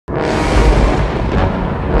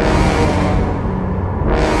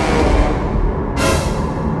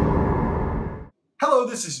Hello,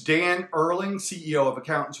 this is Dan Erling, CEO of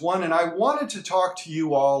Accountants One, and I wanted to talk to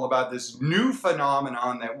you all about this new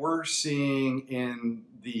phenomenon that we're seeing in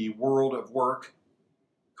the world of work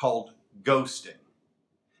called ghosting.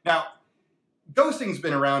 Now, ghosting's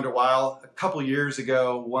been around a while. A couple years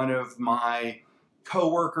ago, one of my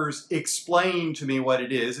coworkers explained to me what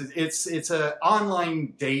it is. It's an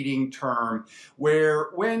online dating term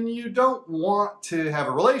where when you don't want to have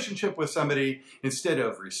a relationship with somebody, instead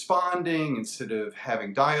of responding, instead of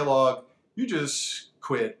having dialogue, you just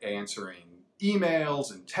quit answering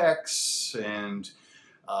emails and texts and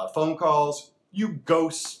phone calls. You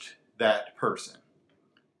ghost that person.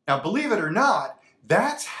 Now, believe it or not,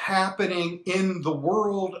 that's happening in the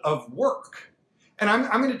world of work. And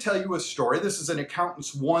I'm going to tell you a story. This is an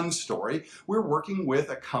Accountants One story. We're working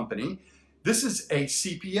with a company. This is a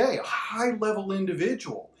CPA, a high-level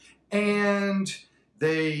individual. And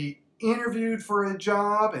they interviewed for a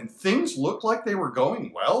job, and things looked like they were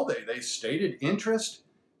going well. They stated interest,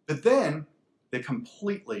 but then they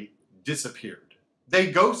completely disappeared.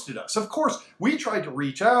 They ghosted us. Of course, we tried to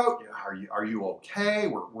reach out. Are you okay?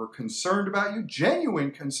 We're concerned about you.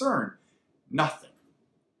 Genuine concern. Nothing.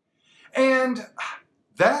 And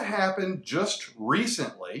that happened just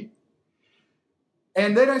recently.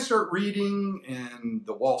 And then I start reading in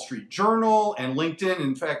the Wall Street Journal and LinkedIn.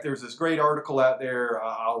 In fact, there's this great article out there.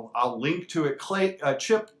 I'll link to it.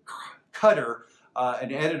 Chip Cutter,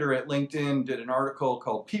 an editor at LinkedIn, did an article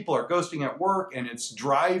called "People Are Ghosting at Work and It's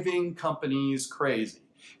Driving Companies Crazy."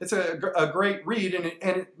 It's a great read, and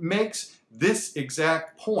it makes this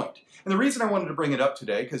exact point. And the reason I wanted to bring it up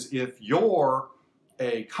today, because if you're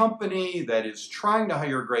a company that is trying to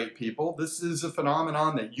hire great people, this is a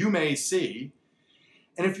phenomenon that you may see.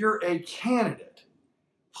 And if you're a candidate,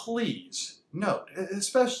 please note,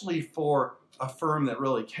 especially for a firm that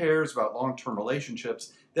really cares about long-term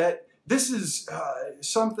relationships, that this is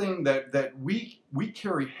something that we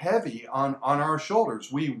carry heavy on our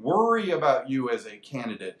shoulders. We worry about you as a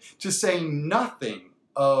candidate, to say nothing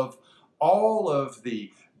of all of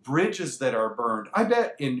the bridges that are burned. I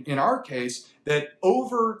bet in our case that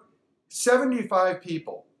over 75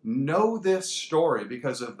 people know this story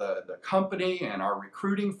because of the company and our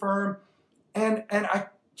recruiting firm. And I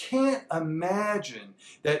can't imagine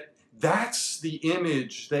that that's the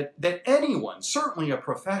image that anyone, certainly a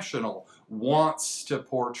professional, wants to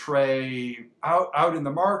portray out in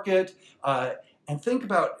the market. And think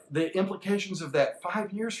about the implications of that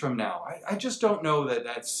 5 years from now. I just don't know that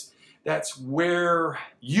that's where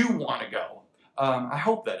you want to go. I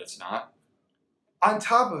hope that it's not. On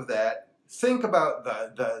top of that, think about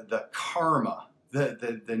the karma,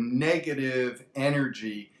 the negative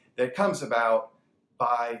energy that comes about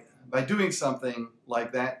by doing something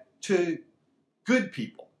like that to good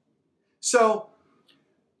people. So,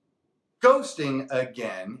 ghosting,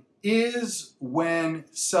 again, is when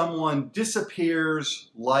someone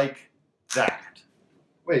disappears like that.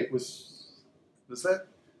 Wait, was that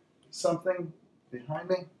something behind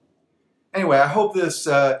me? Anyway, I hope this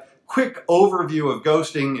quick overview of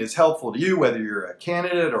ghosting is helpful to you, whether you're a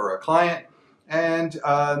candidate or a client, and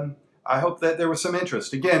I hope that there was some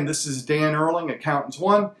interest. Again, this is Dan Erling, Accountants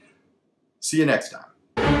One. See you next time.